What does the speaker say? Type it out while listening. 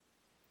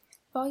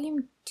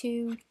Volume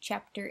 2,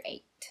 Chapter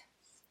 8.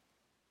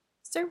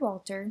 Sir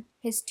Walter,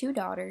 his 2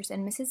 daughters,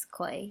 and Mrs.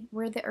 Clay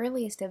were the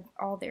earliest of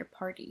all their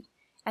party,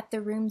 at the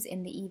rooms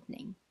in the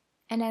evening,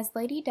 and as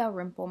Lady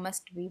Dalrymple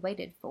must be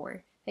waited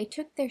for, they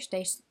took their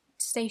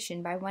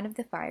station by one of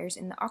the fires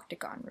in the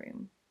octagon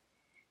room.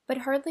 But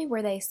hardly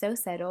were they so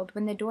settled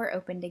when the door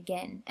opened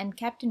again, and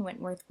Captain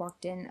Wentworth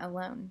walked in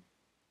alone.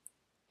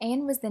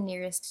 Anne was the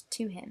nearest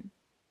to him,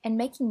 and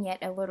making yet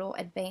a little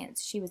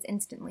advance, she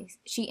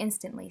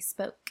instantly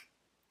spoke.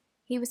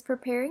 He was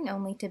preparing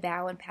only to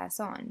bow and pass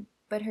on,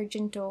 but her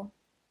gentle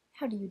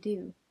 "How do you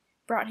do?"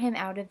 brought him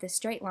out of the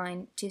straight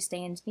line to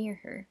stand near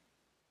her,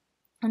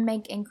 and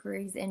make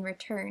inquiries in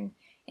return,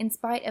 in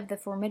spite of the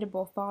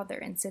formidable father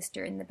and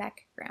sister in the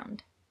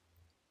background.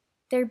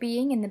 Their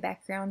being in the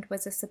background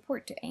was a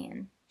support to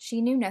Anne.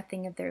 She knew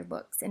nothing of their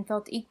looks, and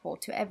felt equal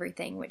to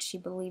everything which she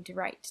believed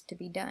right to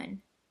be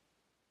done.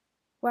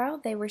 While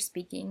they were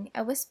speaking,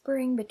 a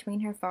whispering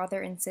between her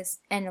father and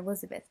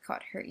Elizabeth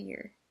caught her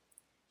ear.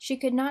 She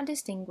could not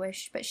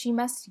distinguish, but she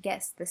must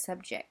guess the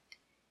subject,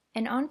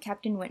 and on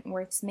Captain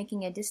Wentworth's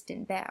making a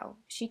distant bow,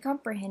 she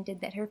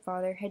comprehended that her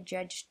father had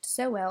judged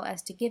so well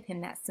as to give him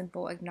that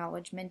simple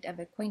acknowledgment of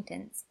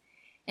acquaintance,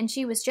 and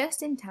she was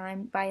just in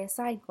time, by a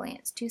side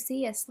glance, to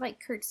see a slight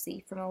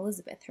courtesy from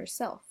Elizabeth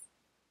herself.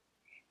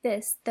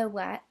 This, though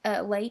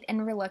late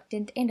and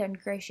reluctant and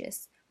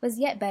ungracious, was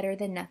yet better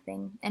than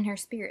nothing, and her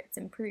spirits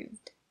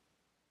improved.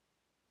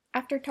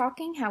 After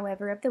talking,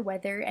 however, of the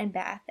weather and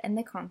Bath and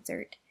the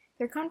concert,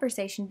 their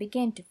conversation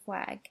began to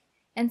flag,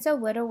 and so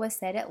little was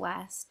said at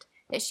last,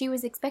 that she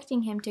was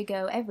expecting him to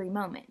go every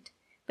moment,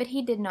 but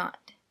he did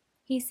not.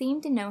 He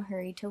seemed in no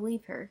hurry to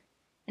leave her,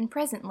 and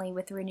presently,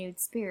 with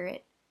renewed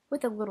spirit,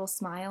 with a little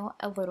smile,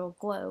 a little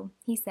glow,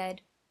 he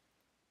said,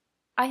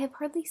 "I have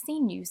hardly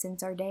seen you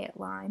since our day at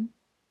Lyme.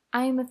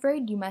 I am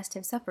afraid you must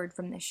have suffered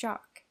from the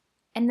shock,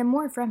 and the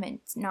more from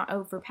its not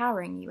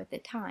overpowering you at the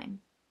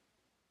time."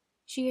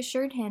 She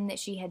assured him that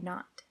she had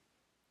not.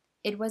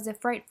 "It was a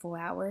frightful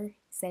hour,"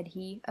 said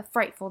he, "a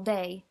frightful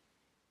day,"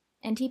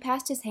 and he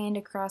passed his hand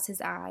across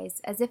his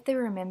eyes, as if the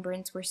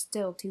remembrance were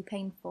still too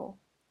painful,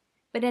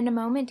 but in a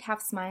moment,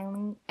 half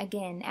smiling,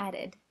 again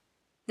added,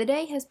 "The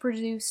day has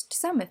produced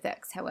some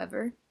effects,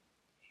 however,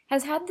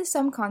 has had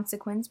some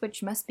consequence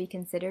which must be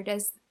considered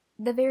as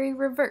the very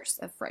reverse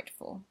of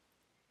frightful.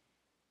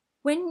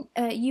 When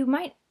you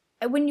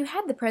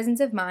had the presence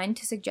of mind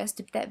to suggest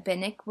that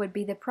Benwick would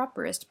be the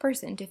properest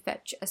person to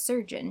fetch a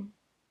surgeon,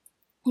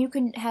 you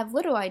could have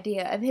little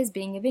idea of his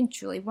being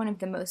eventually one of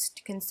the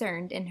most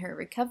concerned in her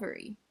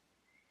recovery.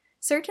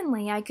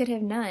 Certainly I could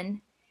have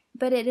none,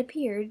 but I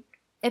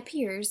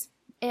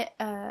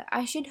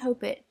should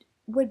hope it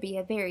would be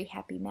a very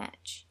happy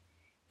match.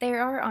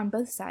 There are on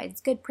both sides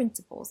good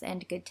principles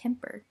and good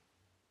temper."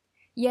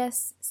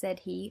 "Yes," said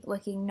he,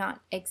 looking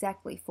not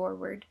exactly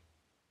forward,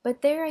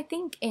 "but there I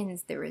think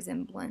ends the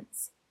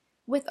resemblance.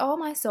 With all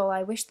my soul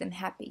I wish them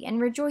happy,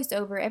 and rejoice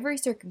over every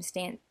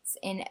circumstance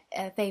in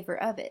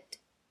favour of it.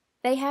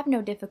 They have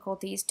no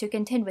difficulties to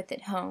contend with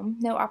at home,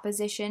 no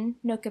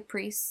opposition, no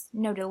caprice,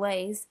 no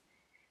delays.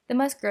 The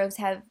Musgroves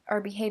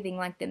are behaving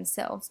like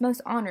themselves, most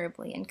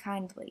honourably and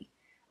kindly,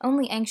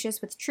 only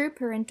anxious with true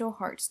parental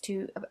hearts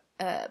to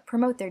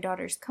promote their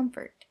daughter's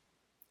comfort.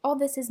 All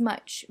this is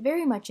much,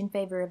 very much in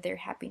favour of their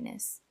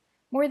happiness,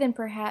 more than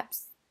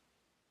perhaps—"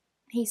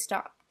 He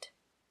stopped.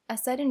 A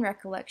sudden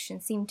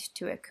recollection seemed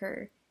to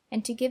occur,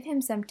 and to give him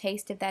some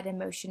taste of that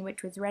emotion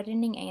which was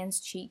reddening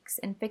Anne's cheeks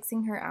and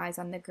fixing her eyes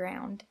on the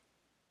ground.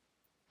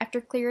 After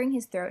clearing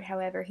his throat,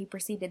 however, he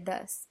proceeded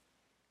thus,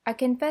 "I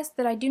confess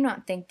that I do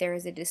not think there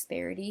is a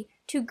disparity,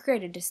 too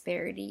great a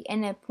disparity,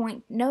 in a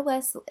point no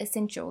less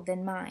essential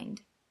than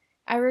mind.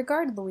 I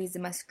regard Louisa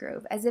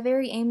Musgrove as a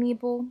very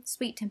amiable,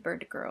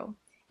 sweet-tempered girl,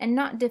 and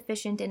not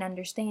deficient in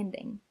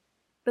understanding.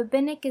 But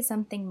Benwick is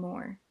something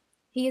more.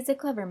 He is a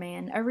clever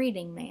man, a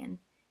reading man,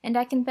 and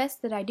I confess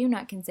that I do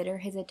not consider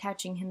his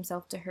attaching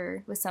himself to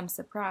her with some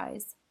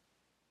surprise.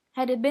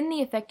 Had it been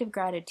the effect of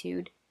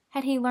gratitude,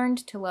 had he learned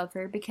to love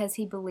her because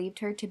he believed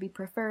her to be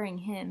preferring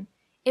him,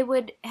 it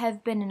would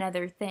have been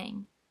another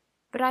thing,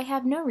 but I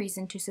have no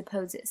reason to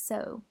suppose it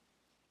so.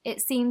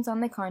 It seems, on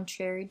the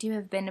contrary, to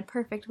have been a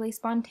perfectly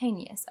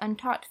spontaneous,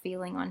 untaught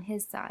feeling on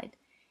his side,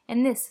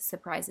 and this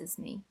surprises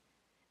me.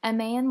 A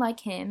man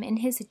like him, in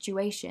his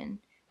situation,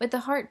 with the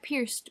heart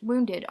pierced,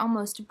 wounded,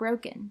 almost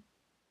broken.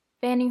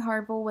 Fanny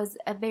Harville was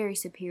a very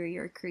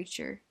superior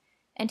creature,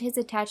 and his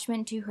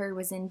attachment to her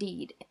was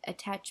indeed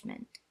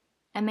attachment.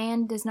 A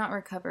man does not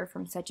recover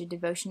from such a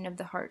devotion of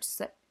the heart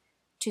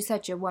to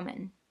such a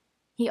woman.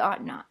 He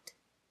ought not.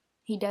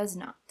 He does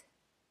not."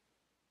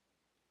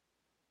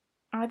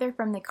 Either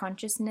from the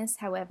consciousness,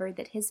 however,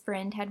 that his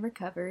friend had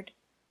recovered,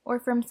 or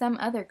from some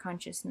other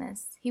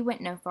consciousness, he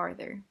went no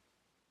farther.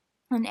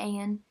 And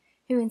Anne,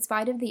 who, in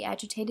spite of the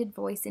agitated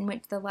voice in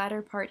which the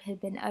latter part had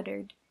been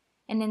uttered,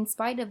 and in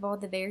spite of all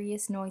the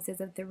various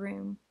noises of the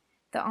room,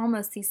 the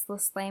almost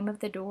ceaseless slam of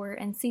the door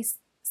and ceaseless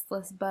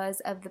buzz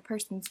of the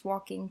persons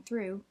walking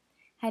through,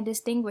 had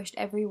distinguished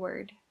every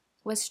word,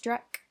 was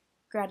struck,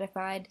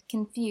 gratified,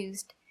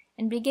 confused,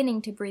 and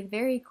beginning to breathe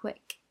very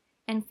quick,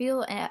 and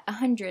feel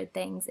 100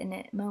 things in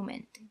a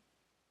moment.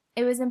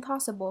 It was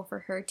impossible for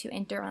her to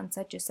enter on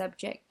such a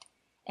subject,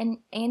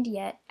 and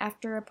yet,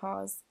 after a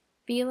pause,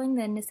 feeling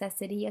the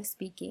necessity of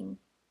speaking,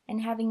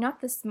 and having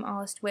not the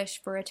smallest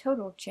wish for a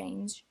total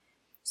change,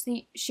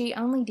 she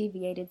only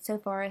deviated so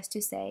far as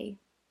to say,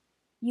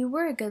 "You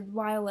were a good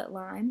while at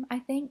Lyme, I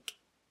think?"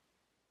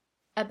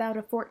 "About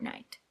a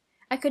fortnight.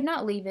 I could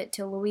not leave it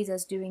till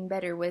Louisa's doing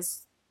better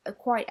was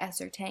quite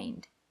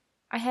ascertained.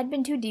 I had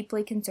been too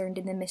deeply concerned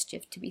in the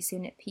mischief to be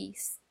soon at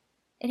peace.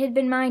 It had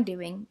been my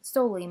doing,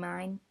 solely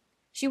mine.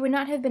 She would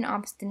not have been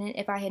obstinate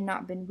if I had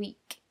not been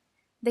weak.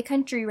 The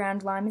country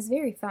round Lyme is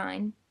very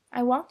fine.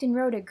 I walked and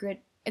rode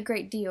a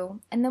great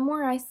deal, and the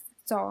more I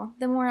saw,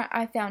 the more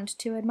I found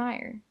to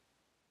admire."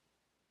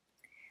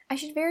 "I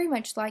should very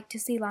much like to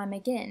see Lyme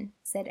again,"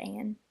 said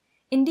Anne.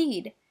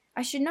 "Indeed,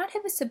 I should not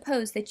have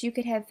supposed that you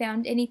could have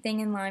found anything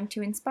in Lyme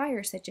to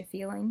inspire such a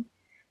feeling.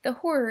 The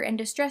horror and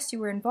distress you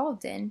were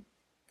involved in,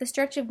 the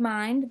stretch of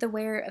mind, the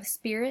wear of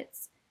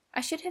spirits, I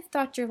should have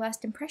thought your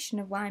last impression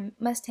of Lyme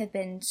must have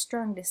been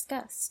strong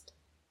disgust."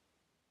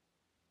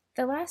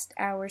 "The last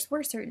hours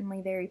were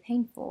certainly very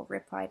painful,"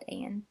 replied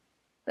Anne,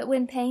 "but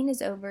when pain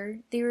is over,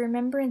 the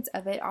remembrance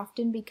of it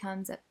often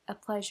becomes a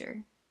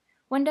pleasure.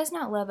 One does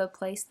not love a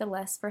place the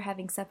less for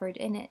having suffered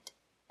in it,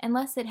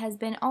 unless it has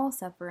been all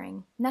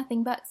suffering,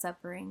 nothing but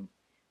suffering,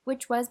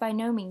 which was by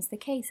no means the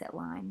case at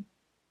Lyme.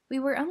 We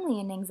were only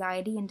in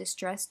anxiety and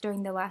distress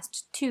during the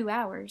last 2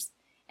 hours,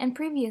 and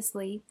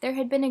previously there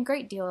had been a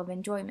great deal of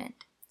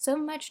enjoyment, so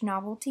much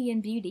novelty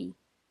and beauty.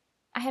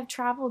 I have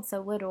travelled so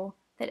little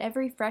that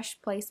every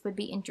fresh place would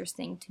be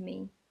interesting to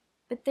me,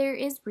 but there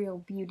is real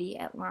beauty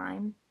at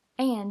Lyme,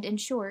 and, in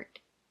short,"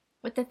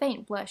 with a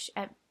faint blush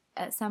at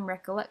some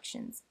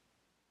recollections,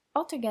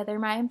 "altogether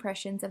my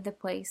impressions of the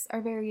place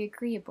are very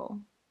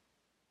agreeable."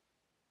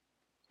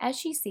 As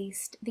she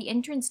ceased, the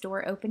entrance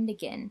door opened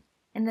again,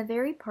 and the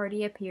very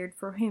party appeared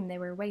for whom they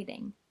were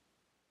waiting.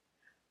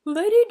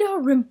 "Lady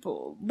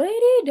Dalrymple!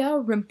 Lady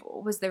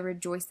Dalrymple!" was the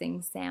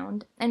rejoicing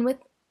sound, and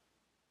with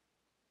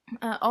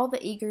all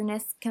the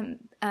eagerness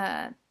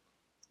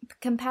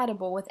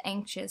compatible with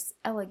anxious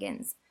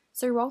elegance,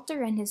 Sir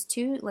Walter and his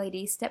 2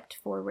 ladies stepped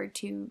forward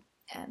to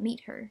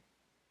meet her.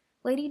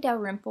 Lady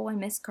Dalrymple and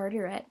Miss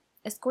Carteret,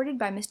 escorted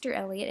by Mr.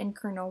 Elliot and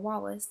Colonel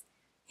Wallis,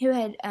 who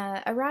had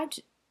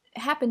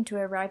happened to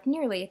arrive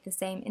nearly at the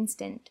same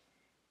instant,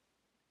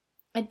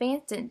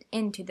 advanced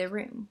into the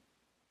room.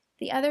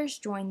 The others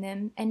joined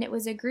them, and it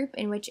was a group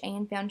in which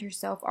Anne found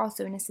herself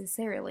also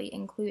necessarily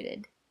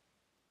included.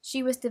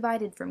 She was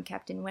divided from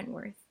Captain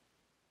Wentworth.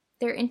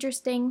 Their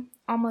interesting,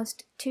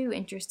 almost too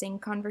interesting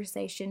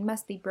conversation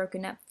must be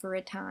broken up for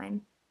a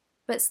time,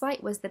 but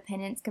slight was the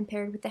penance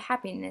compared with the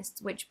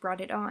happiness which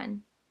brought it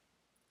on.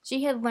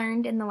 She had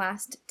learned in the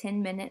last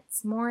 10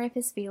 minutes more of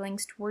his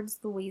feelings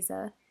towards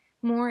Louisa,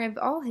 more of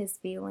all his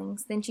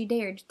feelings than she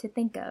dared to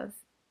think of,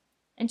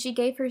 and she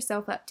gave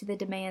herself up to the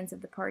demands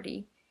of the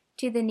party,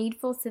 to the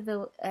needful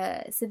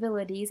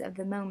civilities of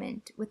the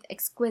moment, with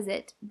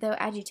exquisite, though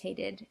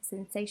agitated,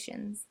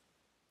 sensations.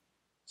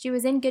 She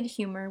was in good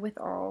humour with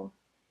all.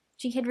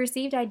 She had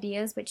received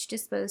ideas which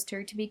disposed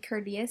her to be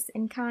courteous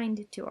and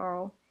kind to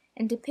all,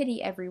 and to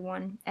pity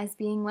everyone as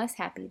being less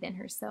happy than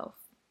herself.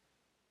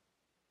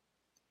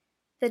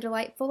 The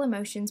delightful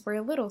emotions were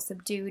a little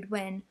subdued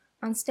when,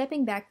 on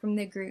stepping back from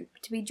the group,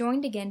 to be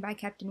joined again by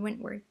Captain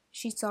Wentworth,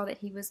 she saw that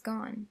he was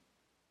gone.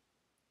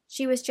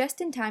 She was just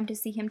in time to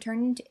see him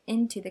turn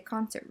into the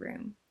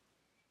concert-room.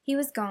 He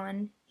was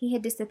gone, he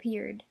had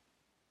disappeared.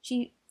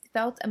 She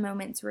felt a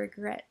moment's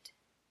regret.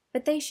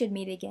 But they should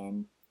meet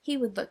again. He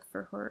would look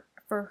for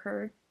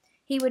her.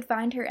 He would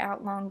find her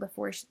out long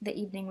before the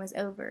evening was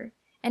over,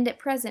 and at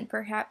present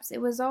perhaps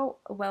it was all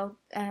well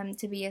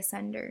to be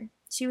asunder.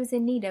 She was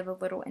in need of a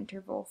little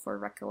interval for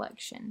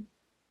recollection.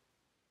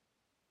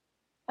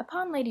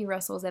 Upon Lady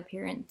Russell's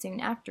appearance soon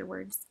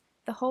afterwards,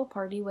 the whole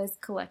party was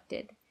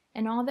collected,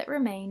 and all that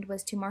remained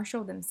was to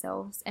marshal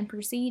themselves and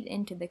proceed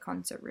into the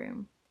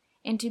concert-room,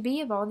 and to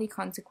be of all the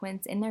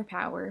consequence in their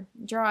power,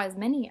 draw as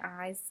many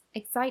eyes,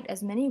 excite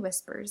as many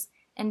whispers,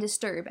 and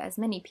disturb as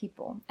many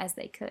people as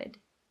they could.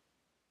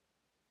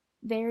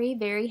 Very,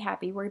 very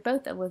happy were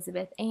both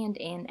Elizabeth and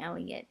Anne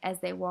Elliot as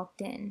they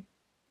walked in.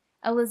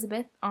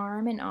 Elizabeth,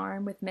 arm in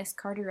arm with Miss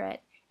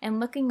Carteret, and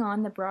looking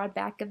on the broad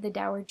back of the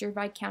Dowager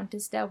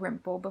Viscountess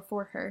Dalrymple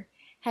before her,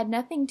 had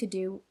nothing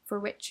to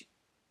wish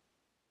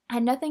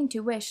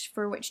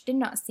for which did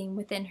not seem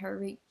within her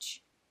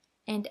reach.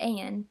 And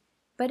Anne,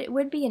 but it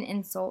would be an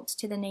insult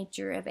to the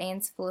nature of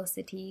Anne's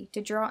felicity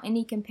to draw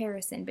any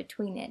comparison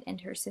between it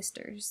and her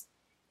sister's,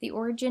 the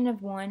origin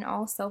of one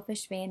all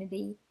selfish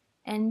vanity,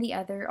 and the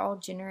other all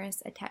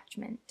generous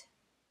attachment.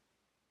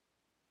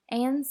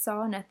 Anne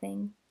saw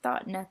nothing,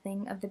 thought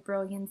nothing of the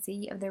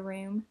brilliancy of the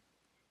room.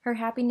 Her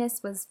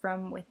happiness was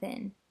from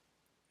within.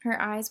 Her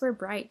eyes were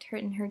bright,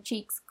 and her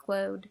cheeks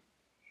glowed,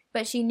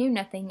 but she knew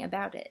nothing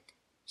about it.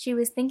 She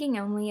was thinking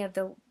only of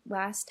the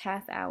last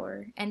half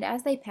hour, and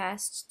as they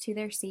passed to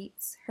their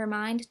seats, her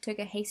mind took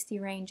a hasty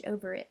range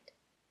over it.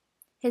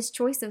 His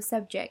choice of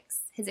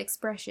subjects, his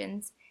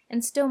expressions,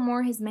 and still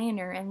more his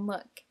manner and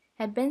look,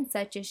 had been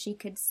such as she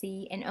could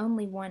see in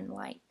only one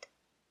light.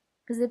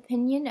 His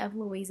opinion of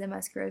Louisa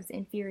Musgrove's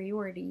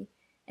inferiority,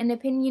 an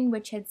opinion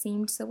which he had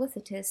seemed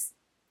solicitous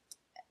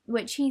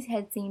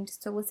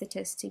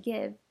to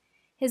give,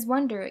 his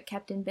wonder at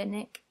Captain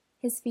Benwick,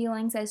 his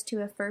feelings as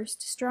to a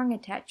first strong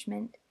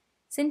attachment,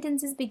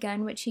 sentences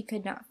begun which he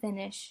could not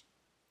finish,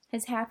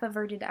 his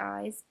half-averted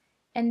eyes,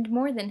 and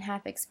more than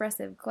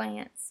half-expressive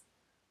glance,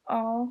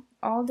 all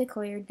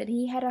declared that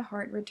he had a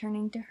heart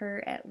returning to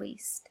her at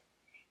least,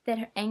 that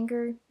her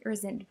anger,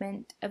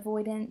 resentment,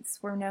 avoidance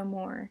were no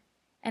more,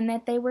 and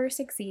that they were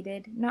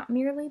succeeded not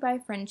merely by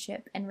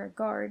friendship and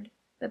regard,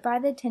 but by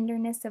the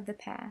tenderness of the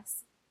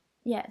past.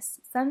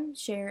 Yes, some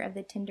share of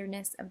the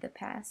tenderness of the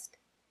past.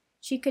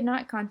 She could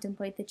not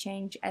contemplate the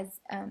change as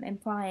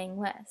implying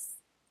less.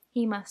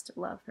 He must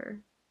love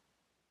her.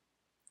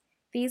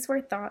 These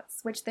were thoughts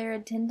which their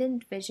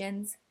attendant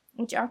visions,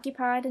 which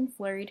occupied and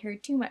flurried her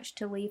too much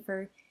to leave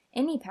her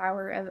any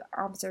power of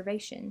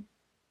observation,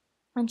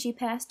 and she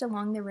passed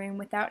along the room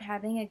without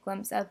having a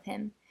glimpse of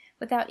him,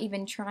 without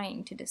even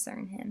trying to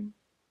discern him.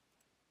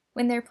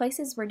 When their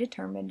places were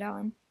determined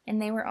on,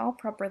 and they were all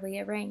properly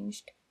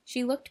arranged,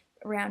 she looked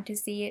round to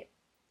see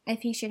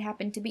if he should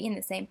happen to be in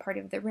the same part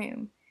of the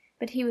room,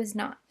 but he was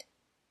not.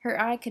 Her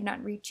eye could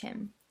not reach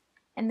him,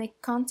 and the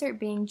concert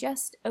being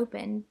just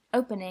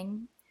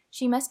opening,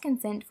 she must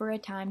consent for a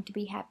time to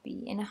be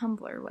happy in a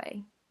humbler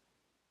way.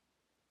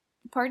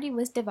 The party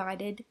was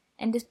divided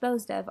and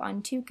disposed of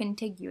on two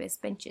contiguous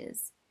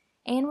benches.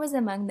 Anne was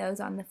among those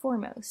on the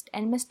foremost,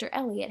 and Mr.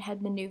 Elliot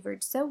had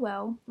manoeuvred so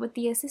well, with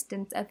the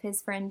assistance of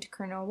his friend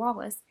Colonel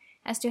Wallis,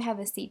 as to have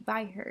a seat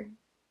by her.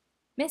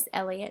 Miss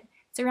Elliot,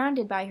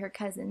 surrounded by her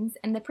cousins,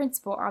 and the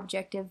principal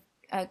object of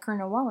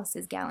Colonel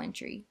Wallis's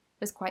gallantry,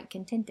 was quite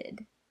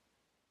contented.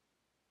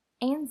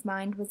 Anne's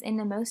mind was in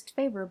a most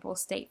favourable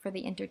state for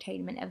the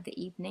entertainment of the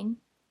evening.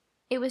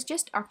 It was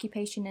just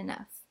occupation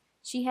enough.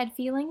 She had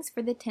feelings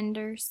for the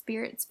tender,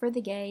 spirits for the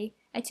gay,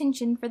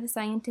 attention for the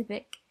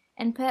scientific,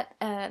 and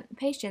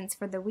patience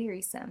for the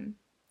wearisome,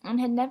 and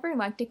had never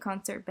liked a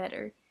concert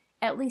better,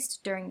 at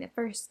least during the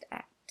first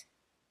act.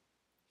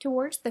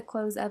 Towards the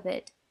close of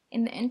it,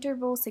 in the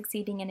interval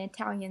succeeding an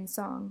Italian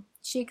song,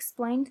 she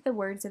explained the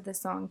words of the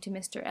song to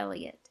Mr.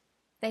 Elliot.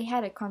 They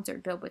had a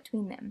concert bill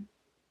between them.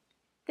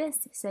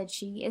 "This," said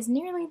she, "is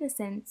nearly the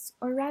sense,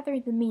 or rather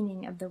the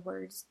meaning of the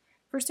words,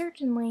 for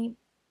certainly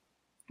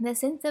the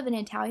sense of an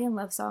Italian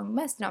love song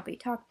must not be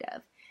talked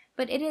of,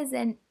 but it is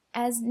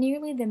as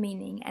nearly the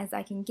meaning as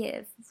I can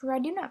give, for I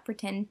do not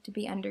pretend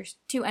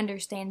to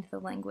understand the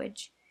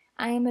language.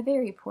 I am a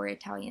very poor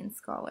Italian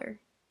scholar."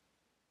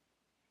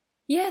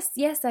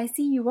 Yes, I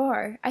see you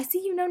are. I see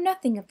you know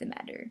nothing of the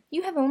matter.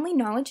 You have only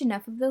knowledge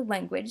enough of the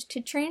language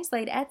to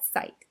translate at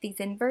sight these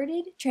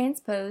inverted,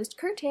 transposed,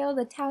 curtailed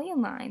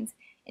Italian lines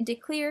into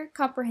clear,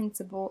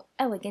 comprehensible,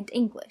 elegant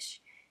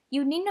English.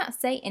 You need not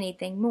say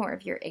anything more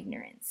of your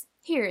ignorance.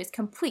 Here is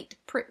complete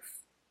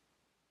proof.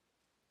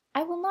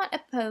 I will not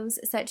oppose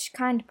such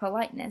kind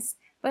politeness,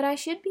 but I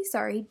should be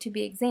sorry to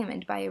be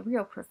examined by a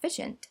real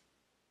proficient.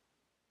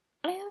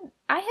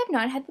 I have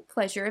not had the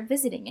pleasure of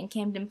visiting in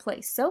Camden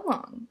Place so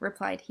long,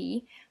 replied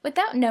he,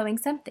 without knowing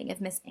something of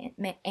Miss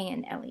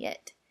Anne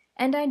Elliot,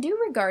 and I do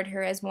regard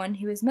her as one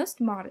who is most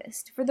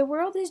modest, for the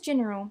world is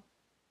general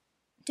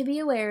to be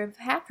aware of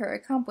half her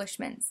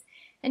accomplishments,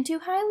 and too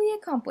highly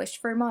accomplished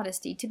for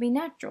modesty to be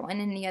natural in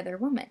any other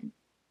woman.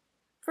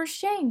 For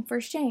shame,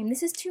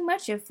 this is too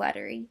much of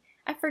flattery.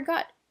 I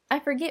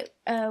forget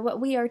what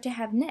we are to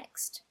have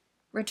next,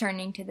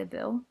 returning to the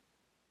bill.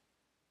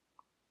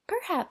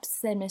 Perhaps,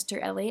 said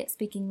Mr. Elliot,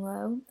 speaking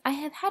low, I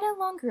have had a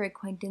longer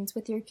acquaintance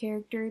with your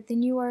character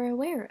than you are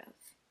aware of.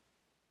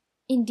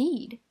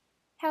 Indeed?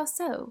 How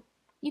so?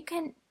 You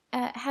can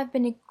have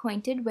been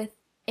acquainted with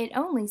it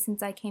only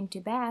since I came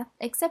to Bath,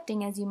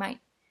 excepting as you might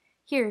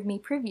hear of me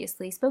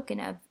previously spoken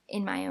of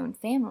in my own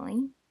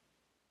family.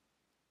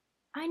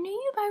 I knew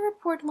you by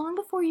report long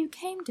before you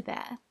came to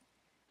Bath.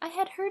 I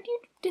had heard you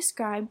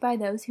described by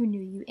those who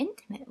knew you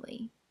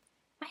intimately.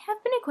 I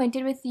have been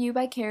acquainted with you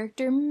by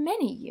character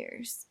many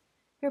years.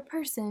 Your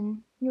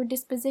person, your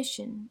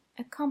disposition,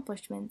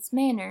 accomplishments,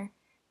 manner,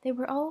 they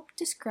were all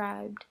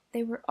described,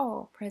 they were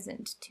all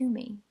present to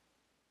me.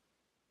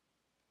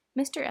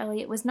 Mr.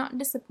 Elliot was not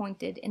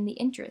disappointed in the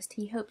interest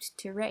he hoped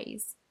to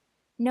raise.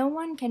 No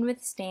one can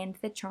withstand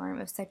the charm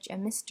of such a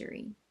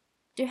mystery.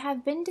 To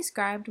have been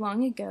described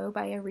long ago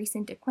by a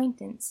recent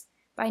acquaintance,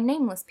 by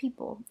nameless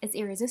people, is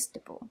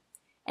irresistible,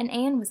 and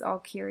Anne was all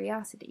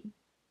curiosity.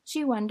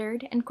 She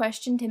wondered and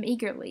questioned him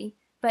eagerly,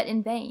 but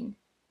in vain.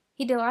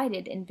 He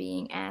delighted in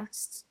being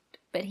asked,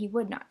 but he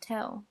would not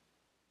tell.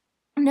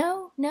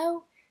 No,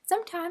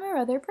 some time or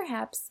other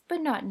perhaps,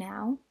 but not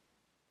now.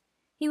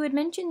 He would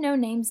mention no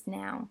names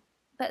now,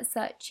 but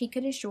such, he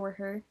could assure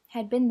her,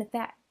 had been the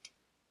fact.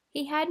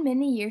 He had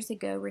many years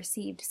ago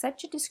received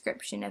such a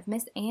description of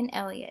Miss Anne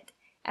Elliot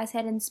as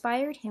had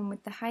inspired him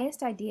with the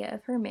highest idea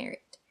of her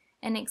merit,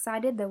 and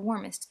excited the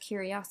warmest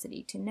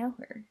curiosity to know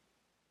her.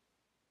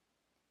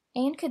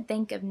 Anne could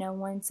think of no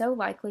one so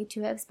likely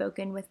to have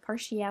spoken with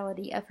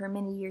partiality of her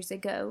many years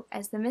ago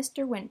as the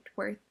Mr.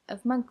 Wentworth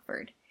of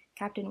Monkford,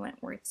 Captain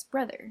Wentworth's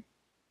brother.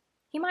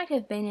 He might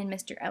have been in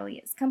Mr.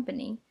 Elliot's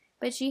company,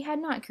 but she had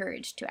not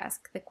courage to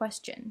ask the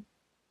question.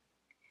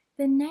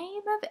 "The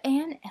name of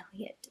Anne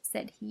Elliot,"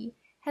 said he,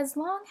 "has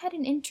long had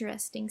an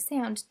interesting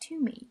sound to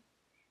me.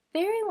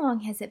 Very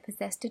long has it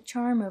possessed a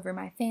charm over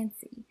my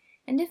fancy,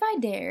 and if I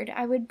dared,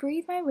 I would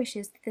breathe my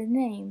wishes that the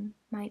name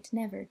might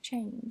never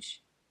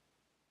change."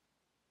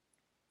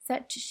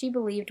 Such she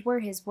believed were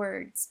his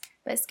words,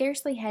 but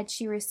scarcely had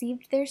she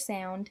received their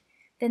sound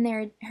than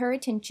her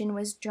attention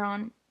was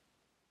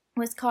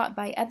caught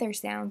by other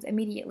sounds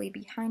immediately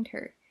behind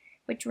her,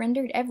 which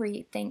rendered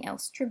everything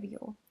else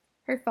trivial.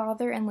 Her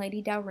father and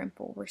Lady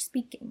Dalrymple were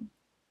speaking.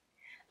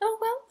 "A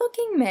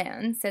well-looking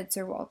man," said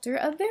Sir Walter,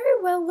 "a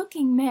very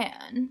well-looking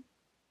man."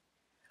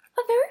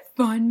 "A very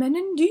fine man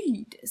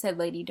indeed," said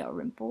Lady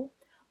Dalrymple.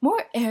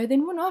 "More air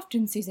than one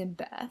often sees in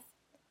Bath.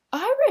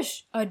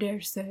 Irish, I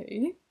dare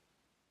say."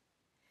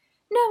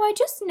 "No, I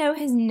just know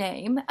his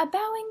name, a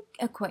bowing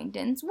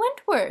acquaintance,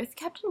 Wentworth,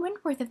 Captain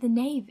Wentworth of the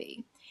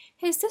Navy.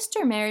 His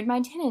sister married my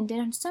tenant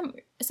in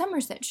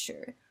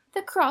Somersetshire,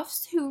 the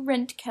Crofts who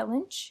rent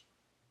Kellynch."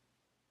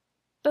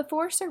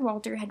 Before Sir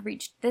Walter had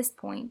reached this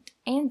point,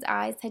 Anne's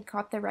eyes had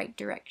caught the right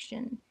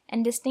direction,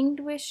 and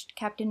distinguished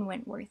Captain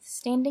Wentworth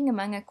standing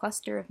among a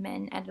cluster of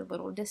men at a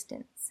little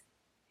distance.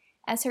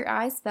 As her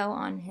eyes fell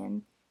on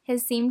him,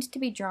 his seemed to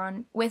be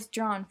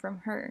withdrawn from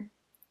her.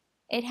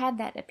 It had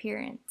that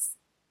appearance.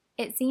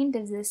 It seemed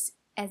as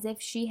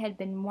if she had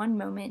been one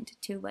moment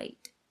too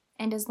late,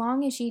 and as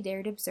long as she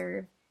dared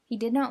observe, he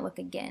did not look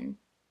again.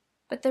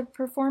 But the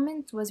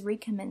performance was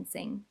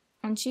recommencing,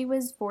 and she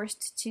was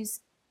forced to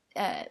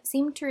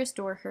seem to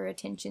restore her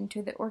attention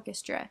to the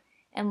orchestra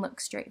and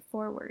look straight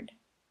forward.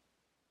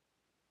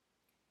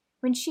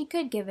 When she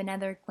could give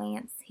another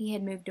glance, he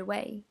had moved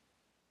away.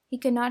 He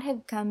could not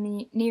have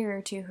come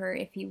nearer to her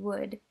if he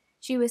would.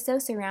 She was so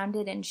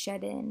surrounded and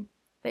shut in,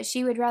 but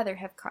she would rather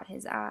have caught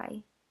his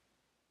eye.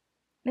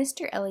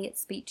 Mr.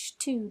 Elliot's speech,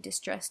 too,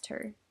 distressed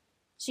her.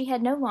 She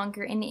had no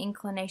longer any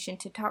inclination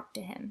to talk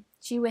to him.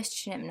 She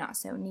wished him not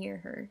so near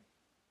her.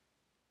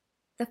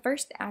 The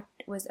first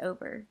act was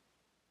over.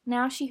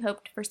 Now she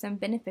hoped for some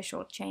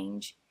beneficial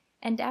change,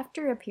 and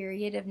after a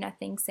period of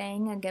nothing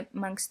saying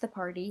amongst the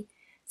party,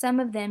 some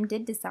of them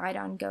did decide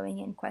on going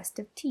in quest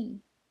of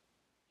tea.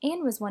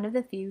 Anne was one of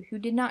the few who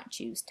did not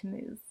choose to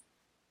move.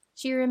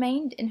 She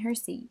remained in her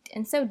seat,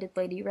 and so did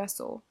Lady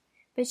Russell,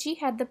 but she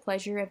had the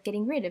pleasure of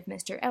getting rid of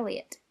Mr.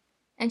 Elliot,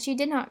 and she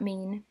did not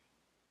mean,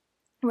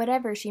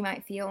 whatever she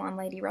might feel on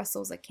Lady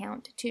Russell's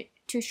account,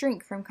 to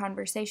shrink from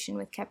conversation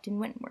with Captain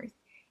Wentworth,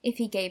 if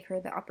he gave her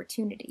the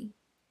opportunity.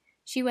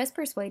 She was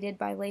persuaded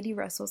by Lady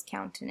Russell's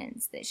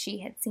countenance that she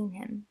had seen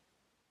him.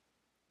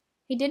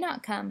 He did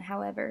not come,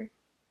 however.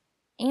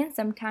 Anne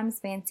sometimes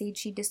fancied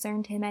she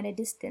discerned him at a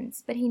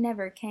distance, but he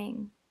never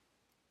came.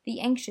 The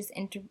anxious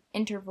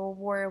interval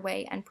wore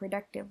away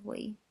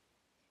unproductively.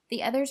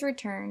 The others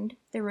returned,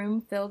 the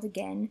room filled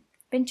again,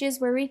 benches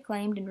were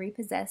reclaimed and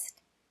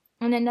repossessed,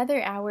 and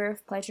another hour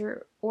of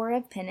pleasure or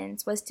of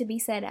penance was to be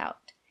set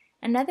out.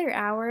 Another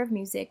hour of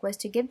music was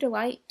to give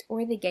delight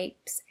or the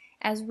gapes,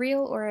 as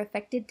real or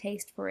affected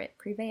taste for it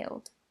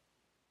prevailed.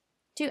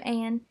 To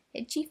Anne,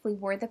 it chiefly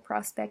wore the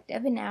prospect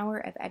of an hour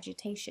of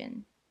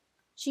agitation.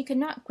 She could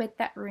not quit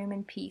that room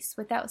in peace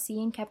without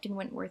seeing Captain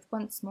Wentworth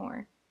once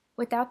more,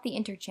 without the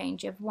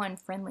interchange of one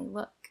friendly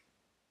look.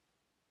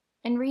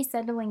 In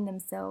resettling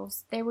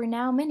themselves, there were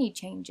now many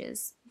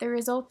changes, the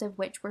result of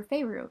which were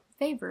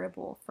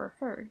favorable for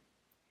her.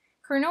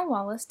 Colonel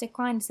Wallis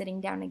declined sitting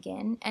down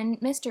again, and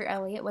Mr.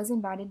 Elliot was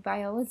invited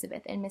by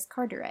Elizabeth and Miss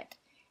Carteret,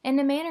 in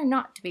a manner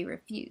not to be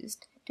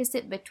refused, to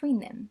sit between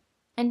them,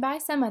 and by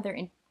some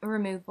other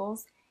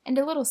removals, and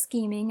a little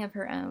scheming of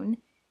her own,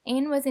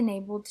 Anne was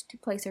enabled to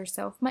place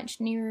herself much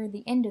nearer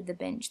the end of the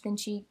bench than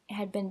she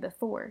had been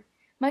before,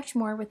 much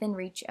more within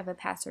reach of a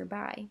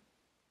passer-by.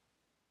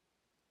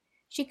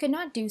 She could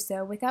not do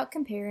so without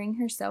comparing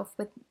herself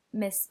with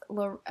Miss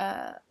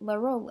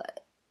Larolles,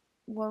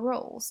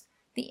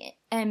 the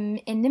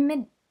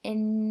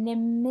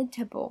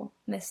inimitable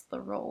Miss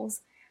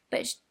Larolles,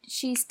 but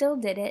she still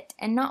did it,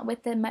 and not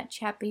with a much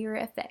happier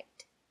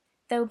effect,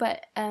 though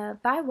but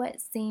by what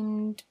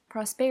seemed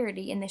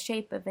prosperity in the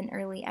shape of an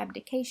early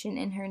abdication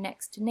in her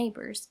next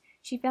neighbours,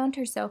 she found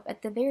herself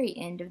at the very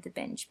end of the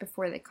bench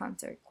before the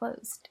concert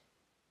closed.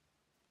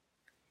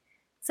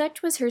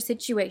 Such was her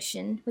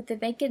situation, with the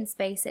vacant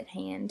space at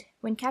hand,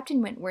 when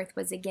Captain Wentworth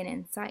was again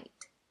in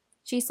sight.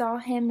 She saw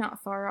him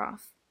not far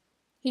off.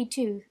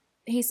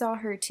 He saw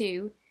her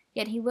too,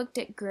 yet he looked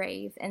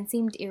grave, and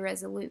seemed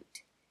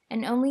irresolute,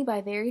 and only by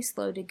very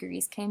slow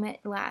degrees came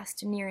at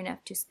last near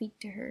enough to speak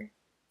to her.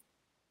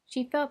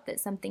 She felt that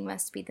something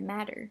must be the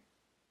matter.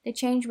 The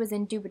change was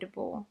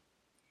indubitable.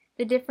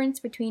 The difference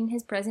between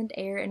his present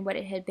air and what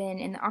it had been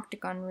in the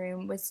octagon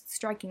room was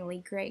strikingly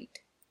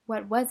great.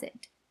 What was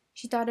it?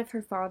 She thought of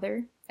her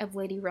father, of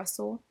Lady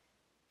Russell.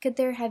 Could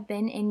there have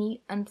been any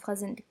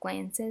unpleasant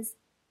glances?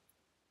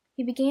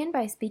 He began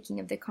by speaking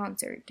of the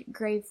concert,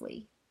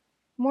 gravely,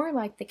 more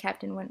like the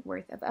Captain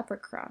Wentworth of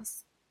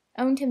Uppercross,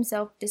 owned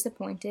himself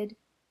disappointed,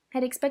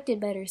 had expected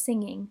better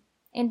singing,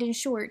 and, in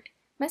short,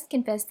 must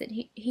confess that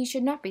he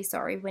should not be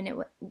sorry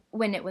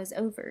when it was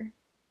over.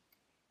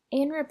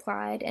 Anne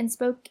replied, and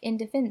spoke in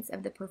defence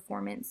of the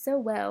performance so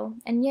well,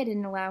 and yet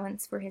in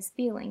allowance for his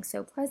feelings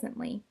so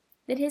pleasantly,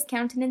 that his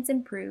countenance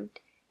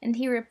improved, and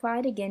he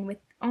replied again with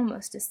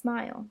almost a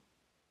smile.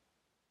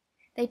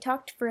 They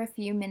talked for a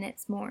few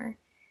minutes more.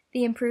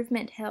 The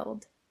improvement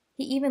held.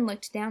 He even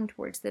looked down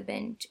towards the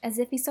bench, as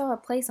if he saw a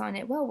place on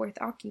it well worth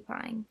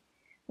occupying,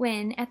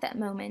 when, at that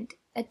moment,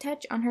 a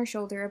touch on her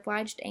shoulder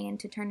obliged Anne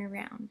to turn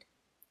around.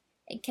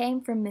 It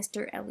came from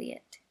Mr.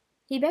 Elliot.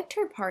 He begged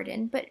her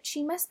pardon, but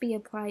she must be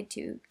applied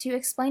to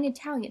explain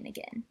Italian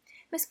again.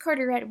 Miss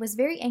Carteret was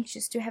very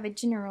anxious to have a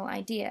general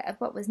idea of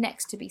what was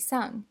next to be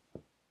sung.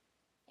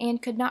 Anne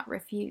could not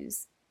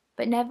refuse,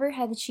 but never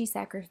had she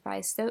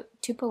sacrificed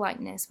to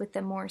politeness with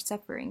a more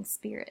suffering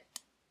spirit.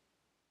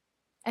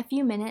 A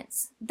few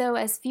minutes, though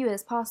as few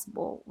as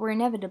possible, were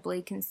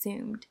inevitably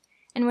consumed,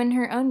 and when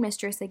her own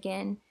mistress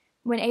again,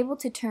 when able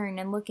to turn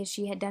and look as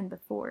she had done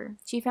before,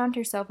 she found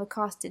herself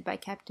accosted by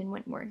Captain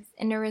Wentworth,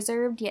 in a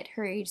reserved yet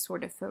hurried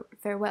sort of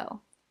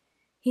farewell.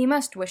 He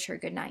must wish her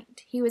good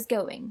night. He was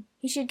going.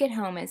 He should get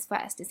home as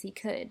fast as he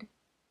could.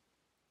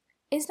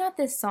 "Is not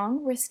this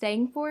song worth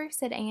staying for?"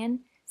 said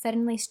Anne,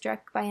 suddenly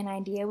struck by an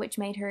idea which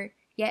made her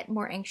yet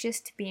more anxious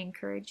to be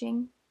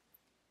encouraging.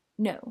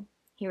 "No,"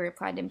 he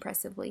replied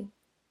impressively.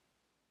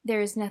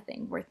 "There is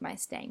nothing worth my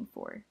staying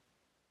for."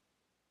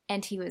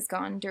 And he was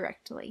gone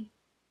directly.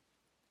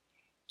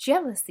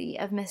 Jealousy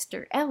of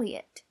Mr.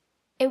 Elliot!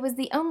 It was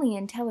the only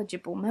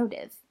intelligible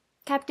motive.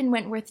 Captain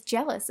Wentworth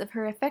jealous of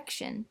her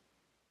affection!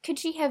 Could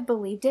she have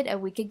believed it a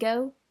week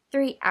ago,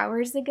 3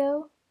 hours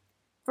ago?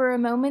 For a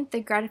moment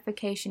the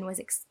gratification was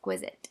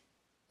exquisite.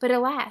 But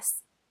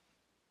alas!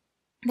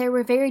 There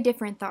were very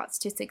different thoughts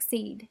to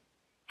succeed.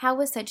 How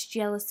was such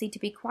jealousy to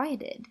be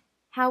quieted?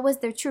 How was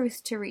the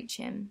truth to reach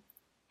him?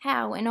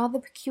 How, in all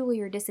the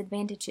peculiar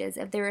disadvantages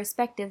of their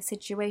respective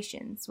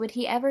situations, would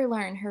he ever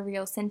learn her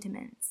real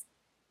sentiments?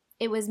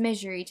 It was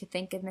misery to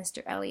think of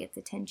Mr. Elliot's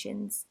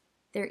attentions.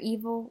 Their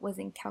evil was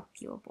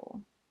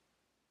incalculable.